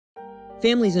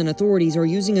Families and authorities are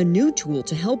using a new tool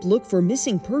to help look for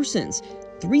missing persons: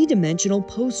 three-dimensional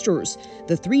posters.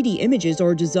 The 3D images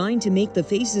are designed to make the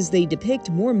faces they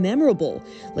depict more memorable,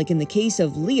 like in the case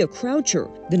of Leah Croucher.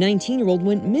 The 19-year-old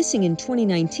went missing in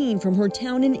 2019 from her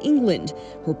town in England.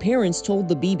 Her parents told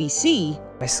the BBC,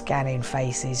 "We're scanning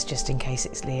faces just in case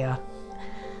it's Leah,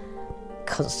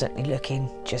 constantly looking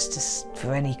just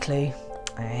for any clue.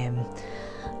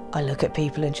 I look at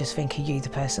people and just think, are you the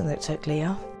person that took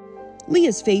Leah?"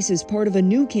 Leah's face is part of a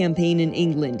new campaign in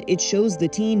England. It shows the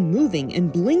teen moving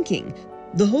and blinking.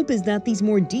 The hope is that these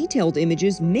more detailed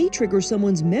images may trigger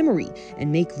someone's memory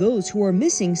and make those who are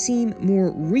missing seem more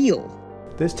real.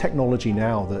 There's technology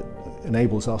now that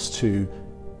enables us to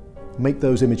make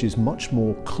those images much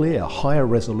more clear, higher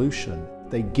resolution.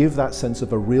 They give that sense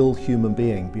of a real human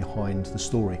being behind the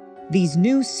story. These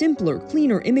new, simpler,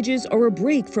 cleaner images are a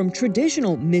break from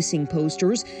traditional missing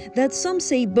posters that some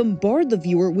say bombard the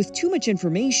viewer with too much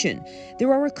information.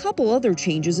 There are a couple other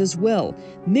changes as well.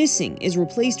 Missing is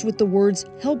replaced with the words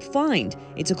 "help find."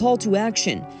 It's a call to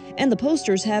action. And the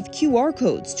posters have QR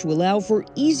codes to allow for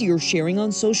easier sharing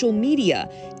on social media.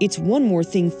 It's one more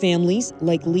thing families,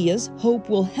 like Leah's, hope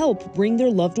will help bring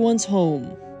their loved ones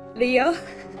home. Leah,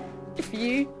 if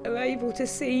you are able to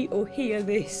see or hear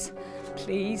this,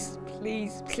 please,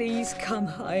 please, please come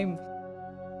home.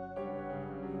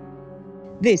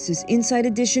 This is Inside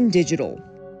Edition Digital.